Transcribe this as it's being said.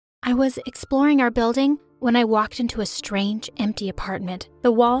I was exploring our building when I walked into a strange, empty apartment.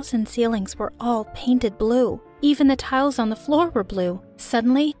 The walls and ceilings were all painted blue. Even the tiles on the floor were blue.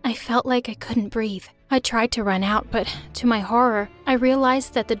 Suddenly, I felt like I couldn't breathe. I tried to run out, but to my horror, I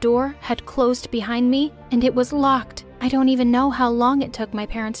realized that the door had closed behind me and it was locked. I don't even know how long it took my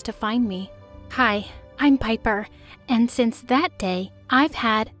parents to find me. Hi, I'm Piper, and since that day, I've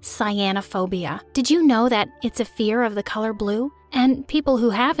had cyanophobia. Did you know that it's a fear of the color blue? And people who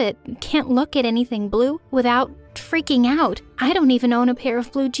have it can't look at anything blue without freaking out. I don't even own a pair of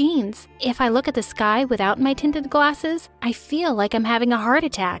blue jeans. If I look at the sky without my tinted glasses, I feel like I'm having a heart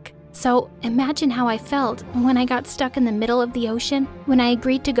attack. So imagine how I felt when I got stuck in the middle of the ocean when I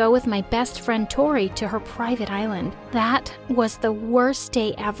agreed to go with my best friend Tori to her private island. That was the worst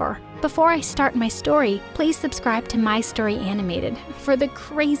day ever. Before I start my story, please subscribe to My Story Animated for the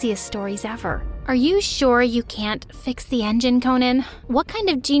craziest stories ever. Are you sure you can't fix the engine, Conan? What kind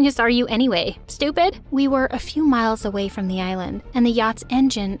of genius are you anyway? Stupid? We were a few miles away from the island, and the yacht's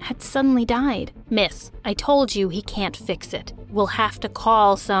engine had suddenly died. Miss, I told you he can't fix it. We'll have to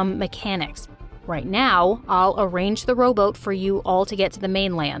call some mechanics. Right now, I'll arrange the rowboat for you all to get to the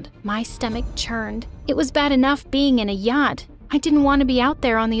mainland. My stomach churned. It was bad enough being in a yacht. I didn't want to be out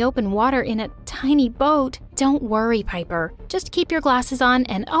there on the open water in a tiny boat. Don't worry, Piper. Just keep your glasses on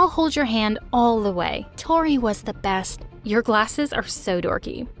and I'll hold your hand all the way. Tori was the best. Your glasses are so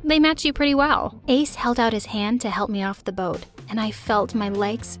dorky. They match you pretty well. Ace held out his hand to help me off the boat, and I felt my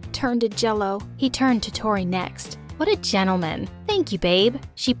legs turn to jello. He turned to Tori next. What a gentleman. Thank you, babe.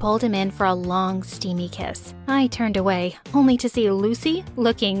 She pulled him in for a long, steamy kiss. I turned away, only to see Lucy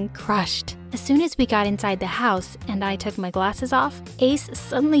looking crushed. As soon as we got inside the house and I took my glasses off, Ace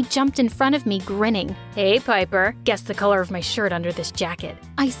suddenly jumped in front of me, grinning. Hey, Piper, guess the color of my shirt under this jacket.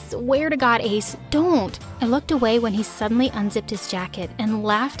 I swear to God, Ace, don't. I looked away when he suddenly unzipped his jacket and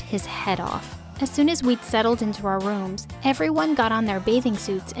laughed his head off. As soon as we'd settled into our rooms, everyone got on their bathing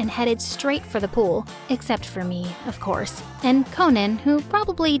suits and headed straight for the pool, except for me, of course, and Conan, who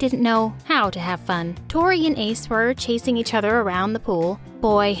probably didn't know how to have fun. Tori and Ace were chasing each other around the pool.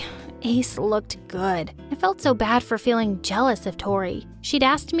 Boy, Ace looked good. I felt so bad for feeling jealous of Tori. She'd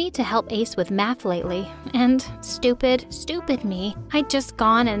asked me to help Ace with math lately, and stupid me, I'd just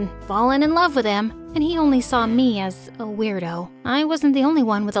gone and fallen in love with him. And he only saw me as a weirdo. I wasn't the only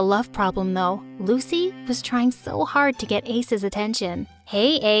one with a love problem, though. Lucy was trying so hard to get Ace's attention.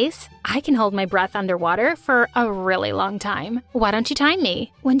 Hey, Ace, I can hold my breath underwater for a really long time. Why don't you time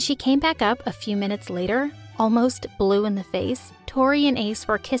me? When she came back up a few minutes later, almost blue in the face, Tori and Ace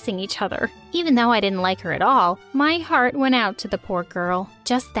were kissing each other. Even though I didn't like her at all, my heart went out to the poor girl.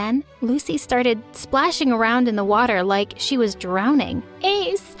 Just then, Lucy started splashing around in the water like she was drowning.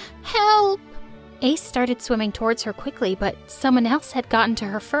 Ace, help! Ace started swimming towards her quickly, but someone else had gotten to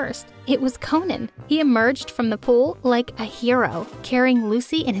her first. It was Conan. He emerged from the pool like a hero, carrying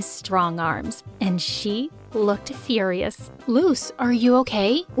Lucy in his strong arms, and she looked furious. Luce, are you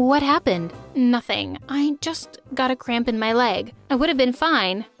okay? What happened? Nothing. I just got a cramp in my leg. I would have been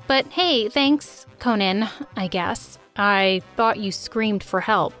fine, but hey, thanks, Conan, I guess. I thought you screamed for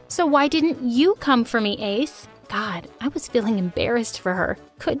help. So why didn't you come for me, Ace? God, I was feeling embarrassed for her.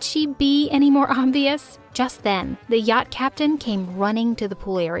 Could she be any more obvious? Just then, the yacht captain came running to the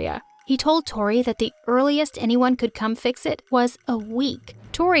pool area. He told Tori that the earliest anyone could come fix it was a week.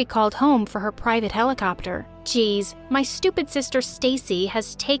 Tori called home for her private helicopter. Geez, my stupid sister Stacy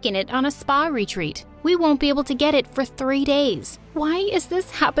has taken it on a spa retreat. We won't be able to get it for 3 days. Why is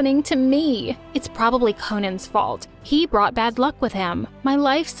this happening to me? It's probably Conan's fault. He brought bad luck with him. My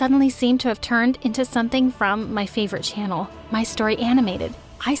life suddenly seemed to have turned into something from my favorite channel, My Story Animated.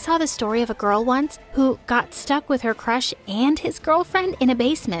 I saw the story of a girl once who got stuck with her crush and his girlfriend in a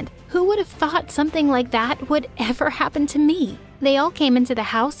basement. Who would have thought something like that would ever happen to me? They all came into the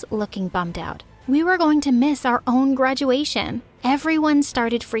house looking bummed out. We were going to miss our own graduation. Everyone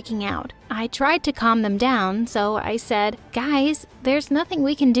started freaking out. I tried to calm them down, so I said, guys, there's nothing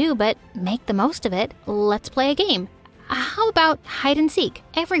we can do but make the most of it. Let's play a game. How about hide and seek?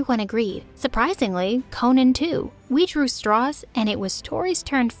 Everyone agreed. Surprisingly, Conan too. We drew straws, and it was Tori's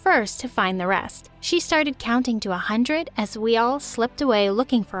turn first to find the rest. She started counting to 100 as we all slipped away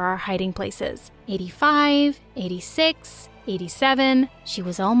looking for our hiding places. 85, 86, 87. She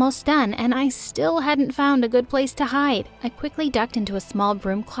was almost done, and I still hadn't found a good place to hide. I quickly ducked into a small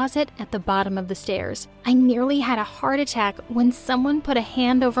broom closet at the bottom of the stairs. I nearly had a heart attack when someone put a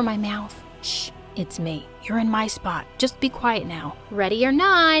hand over my mouth. Shh, It's me. You're in my spot. Just be quiet now. Ready or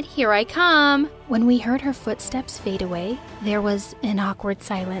not, here I come. When we heard her footsteps fade away, there was an awkward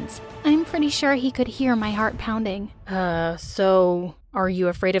silence. I'm pretty sure he could hear my heart pounding. So are you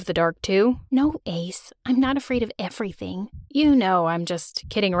afraid of the dark too? No, Ace. I'm not afraid of everything. You know I'm just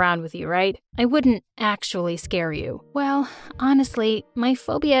kidding around with you, right? I wouldn't actually scare you. Well, honestly, my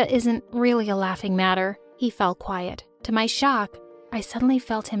phobia isn't really a laughing matter. He fell quiet. To my shock, I suddenly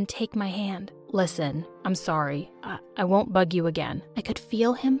felt him take my hand. Listen, I'm sorry. I won't bug you again. I could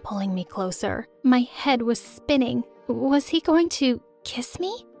feel him pulling me closer. My head was spinning. Was he going to kiss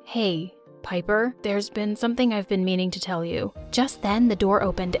me? Hey, Piper, there's been something I've been meaning to tell you. Just then, the door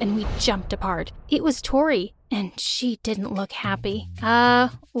opened and we jumped apart. It was Tori, and she didn't look happy.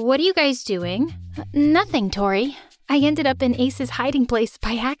 What are you guys doing? Nothing, Tori. I ended up in Ace's hiding place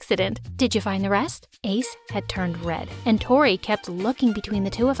by accident. Did you find the rest? Ace had turned red, and Tori kept looking between the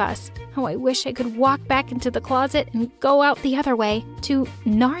two of us. Oh, I wish I could walk back into the closet and go out the other way, to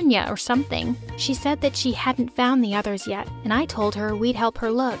Narnia or something. She said that she hadn't found the others yet, and I told her we'd help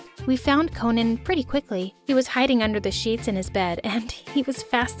her look. We found Conan pretty quickly. He was hiding under the sheets in his bed, and he was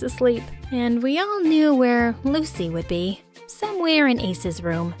fast asleep. And we all knew where Lucy would be. Somewhere in Ace's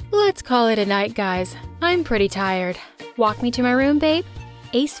room. Let's call it a night, guys. I'm pretty tired. Walk me to my room, babe?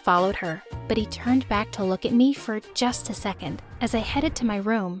 Ace followed her, but he turned back to look at me for just a second. As I headed to my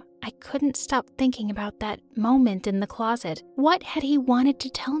room, I couldn't stop thinking about that moment in the closet. What had he wanted to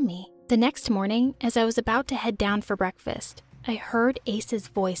tell me? The next morning, as I was about to head down for breakfast, I heard Ace's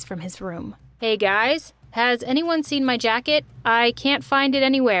voice from his room. Hey guys, has anyone seen my jacket? I can't find it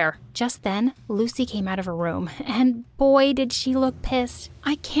anywhere. Just then, Lucy came out of her room, and boy did she look pissed.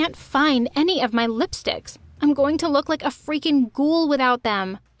 I can't find any of my lipsticks. I'm going to look like a freaking ghoul without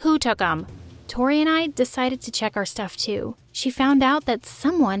them. Who took them? Tori and I decided to check our stuff too. She found out that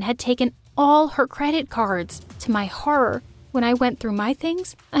someone had taken all her credit cards. To my horror, when I went through my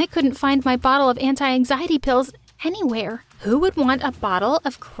things, I couldn't find my bottle of anti-anxiety pills anywhere. Who would want a bottle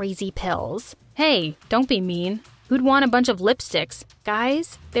of crazy pills? Hey, don't be mean. Who'd want a bunch of lipsticks?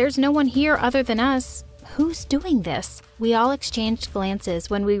 Guys, there's no one here other than us. Who's doing this? We all exchanged glances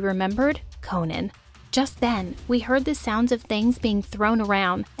when we remembered Conan. Just then, we heard the sounds of things being thrown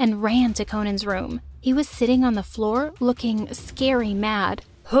around and ran to Conan's room. He was sitting on the floor looking scary mad.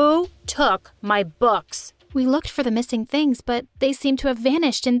 Who took my books? We looked for the missing things, but they seemed to have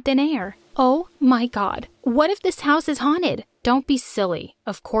vanished in thin air. Oh my God, what if this house is haunted? Don't be silly.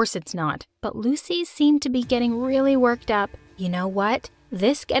 Of course it's not. But Lucy seemed to be getting really worked up. You know what?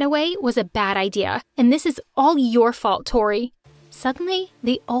 This getaway was a bad idea, and this is all your fault, Tori. Suddenly,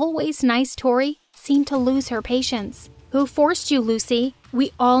 the always nice Tori seemed to lose her patience. Who forced you, Lucy?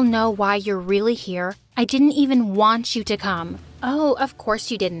 We all know why you're really here. I didn't even want you to come. Oh, of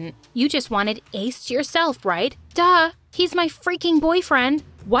course you didn't. You just wanted Ace to yourself, right? Duh! He's my freaking boyfriend.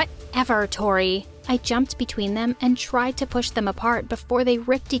 Whatever, Tori. I jumped between them and tried to push them apart before they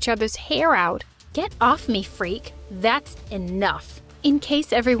ripped each other's hair out. Get off me, freak. That's enough. In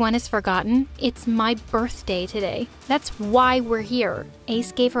case everyone has forgotten, it's my birthday today. That's why we're here.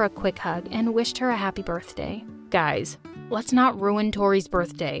 Ace gave her a quick hug and wished her a happy birthday. Guys, let's not ruin Tori's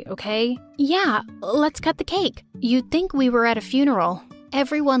birthday, okay? Yeah, let's cut the cake. You'd think we were at a funeral.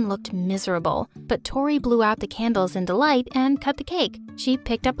 Everyone looked miserable, but Tori blew out the candles in delight and cut the cake. She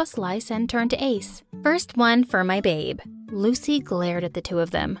picked up a slice and turned to Ace. First one for my babe. Lucy glared at the two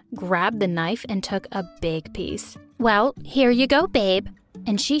of them, grabbed the knife, and took a big piece. Well, here you go, babe.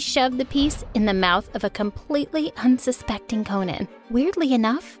 And she shoved the piece in the mouth of a completely unsuspecting Conan. Weirdly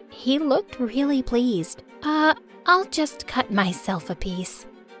enough, he looked really pleased. I'll just cut myself a piece.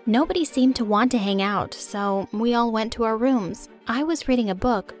 Nobody seemed to want to hang out, so we all went to our rooms. I was reading a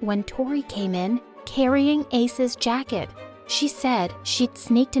book when Tori came in, carrying Ace's jacket. She said she'd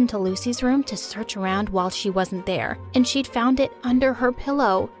sneaked into Lucy's room to search around while she wasn't there, and she'd found it under her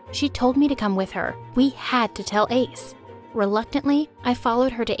pillow. She told me to come with her. We had to tell Ace. Reluctantly, I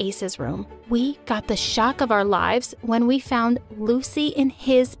followed her to Ace's room. We got the shock of our lives when we found Lucy in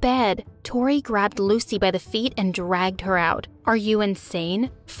his bed. Tori grabbed Lucy by the feet and dragged her out. Are you insane?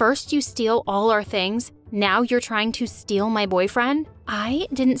 First you steal all our things, now you're trying to steal my boyfriend? I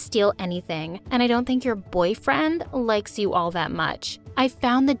didn't steal anything, and I don't think your boyfriend likes you all that much. I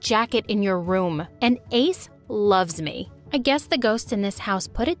found the jacket in your room, and Ace loves me. I guess the ghost in this house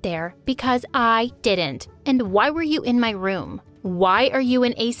put it there because I didn't. And why were you in my room? Why are you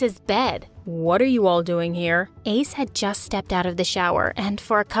in Ace's bed? What are you all doing here? Ace had just stepped out of the shower, and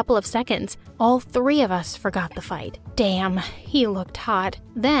for a couple of seconds, all three of us forgot the fight. Damn, he looked hot.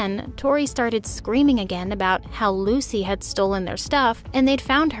 Then, Tori started screaming again about how Lucy had stolen their stuff and they'd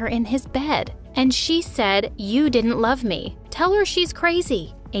found her in his bed. And she said you didn't love me. Tell her she's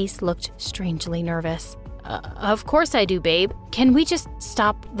crazy. Ace looked strangely nervous. Of course I do, babe. Can we just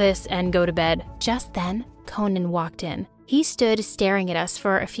stop this and go to bed? Just then, Conan walked in. He stood staring at us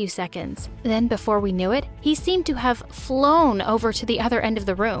for a few seconds. Then, before we knew it, he seemed to have flown over to the other end of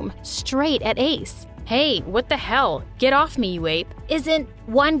the room, straight at Ace. Hey, what the hell? Get off me, you ape. Isn't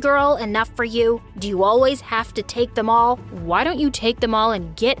one girl enough for you? Do you always have to take them all? Why don't you take them all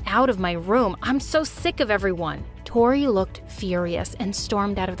and get out of my room? I'm so sick of everyone. Tori looked furious and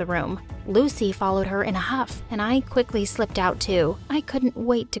stormed out of the room. Lucy followed her in a huff, and I quickly slipped out too. I couldn't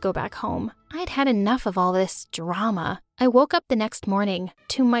wait to go back home. I'd had enough of all this drama. I woke up the next morning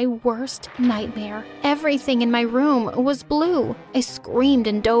to my worst nightmare. Everything in my room was blue. I screamed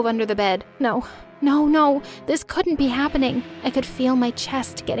and dove under the bed. No, this couldn't be happening. I could feel my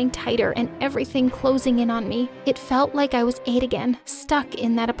chest getting tighter and everything closing in on me. It felt like I was 8 again, stuck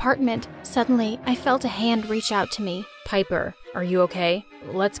in that apartment. Suddenly, I felt a hand reach out to me. Piper, are you okay?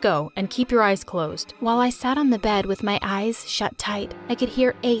 Let's go, and keep your eyes closed. While I sat on the bed with my eyes shut tight, I could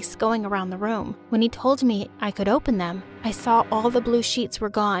hear Ace going around the room. When he told me I could open them, I saw all the blue sheets were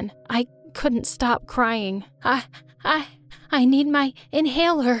gone. I couldn't stop crying. I need my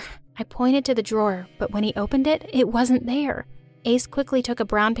inhaler. I pointed to the drawer, but when he opened it, it wasn't there. Ace quickly took a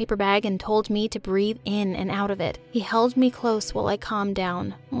brown paper bag and told me to breathe in and out of it. He held me close while I calmed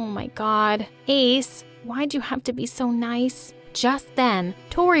down. Oh my God. Ace, why'd you have to be so nice? Just then,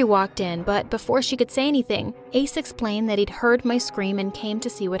 Tori walked in, but before she could say anything, Ace explained that he'd heard my scream and came to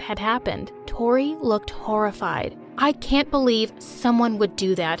see what had happened. Tori looked horrified. I can't believe someone would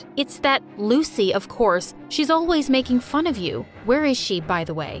do that. It's that Lucy, of course. She's always making fun of you. Where is she, by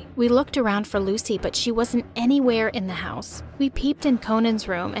the way? We looked around for Lucy, but she wasn't anywhere in the house. We peeped in Conan's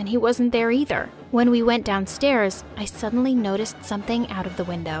room, and he wasn't there either. When we went downstairs, I suddenly noticed something out of the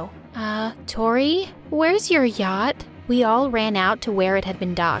window. Tori? Where's your yacht? We all ran out to where it had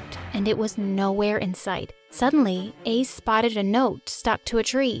been docked, and it was nowhere in sight. Suddenly, Ace spotted a note stuck to a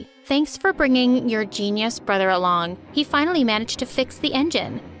tree. Thanks for bringing your genius brother along. He finally managed to fix the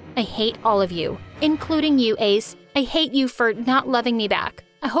engine. I hate all of you, including you, Ace. I hate you for not loving me back.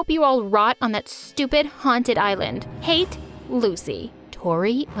 I hope you all rot on that stupid haunted island. Hate, Lucy.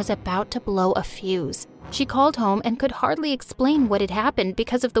 Tori was about to blow a fuse. She called home and could hardly explain what had happened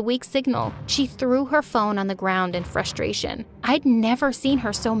because of the weak signal. She threw her phone on the ground in frustration. I'd never seen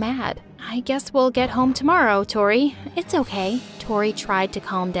her so mad. I guess we'll get home tomorrow, Tori. It's okay. Tori tried to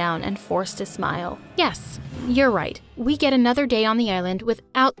calm down and forced a smile. Yes, you're right. We get another day on the island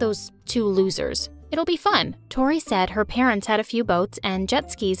without those 2 losers. It'll be fun. Tori said her parents had a few boats and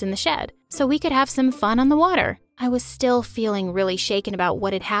jet skis in the shed, so we could have some fun on the water. I was still feeling really shaken about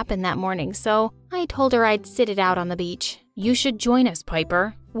what had happened that morning, so I told her I'd sit it out on the beach. You should join us,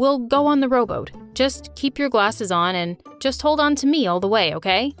 Piper. We'll go on the rowboat. Just keep your glasses on and just hold on to me all the way,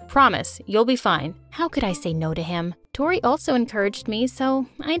 okay? Promise, you'll be fine. How could I say no to him? Tori also encouraged me, so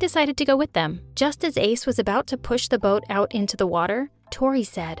I decided to go with them. Just as Ace was about to push the boat out into the water, Tori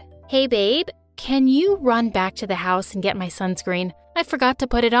said, "Hey babe, can you run back to the house and get my sunscreen? I forgot to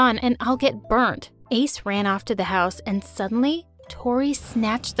put it on and I'll get burnt." Ace ran off to the house and suddenly, Tori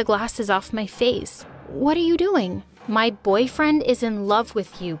snatched the glasses off my face. What are you doing? My boyfriend is in love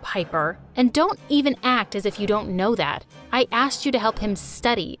with you, Piper. And don't even act as if you don't know that. I asked you to help him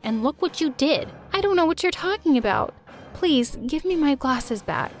study, and look what you did. I don't know what you're talking about. Please, give me my glasses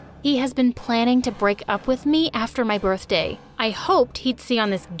back. He has been planning to break up with me after my birthday. I hoped he'd see on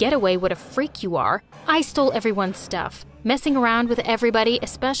this getaway what a freak you are. I stole everyone's stuff. Messing around with everybody,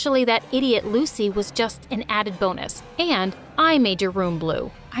 especially that idiot Lucy, was just an added bonus. And I made your room blue.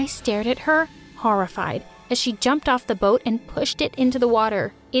 I stared at her, horrified, as she jumped off the boat and pushed it into the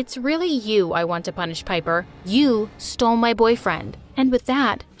water. It's really you I want to punish, Piper. You stole my boyfriend. And with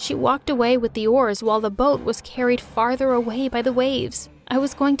that, she walked away with the oars while the boat was carried farther away by the waves. I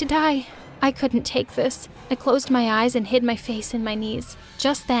was going to die. I couldn't take this. I closed my eyes and hid my face in my knees.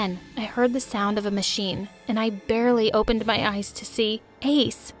 Just then, I heard the sound of a machine, and I barely opened my eyes to see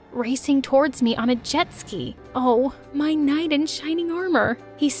Ace racing towards me on a jet ski. Oh, my knight in shining armor.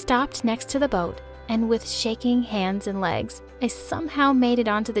 He stopped next to the boat, and with shaking hands and legs, I somehow made it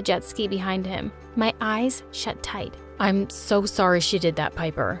onto the jet ski behind him. My eyes shut tight. I'm so sorry she did that,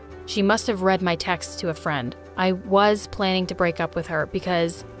 Piper. She must have read my text to a friend. I was planning to break up with her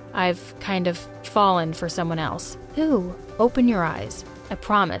because I've kind of fallen for someone else. Ooh, open your eyes. I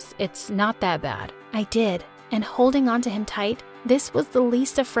promise, it's not that bad. I did, and holding onto him tight, this was the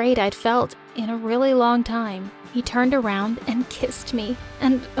least afraid I'd felt in a really long time. He turned around and kissed me,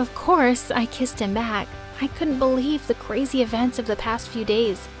 and of course I kissed him back. I couldn't believe the crazy events of the past few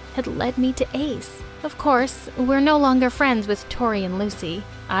days had led me to Ace. Of course, we're no longer friends with Tori and Lucy.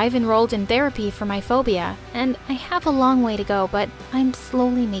 I've enrolled in therapy for my phobia, and I have a long way to go, but I'm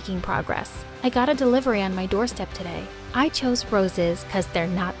slowly making progress. I got a delivery on my doorstep today. I chose roses because they're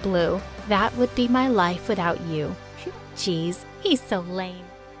not blue. That would be my life without you. Jeez, he's so lame.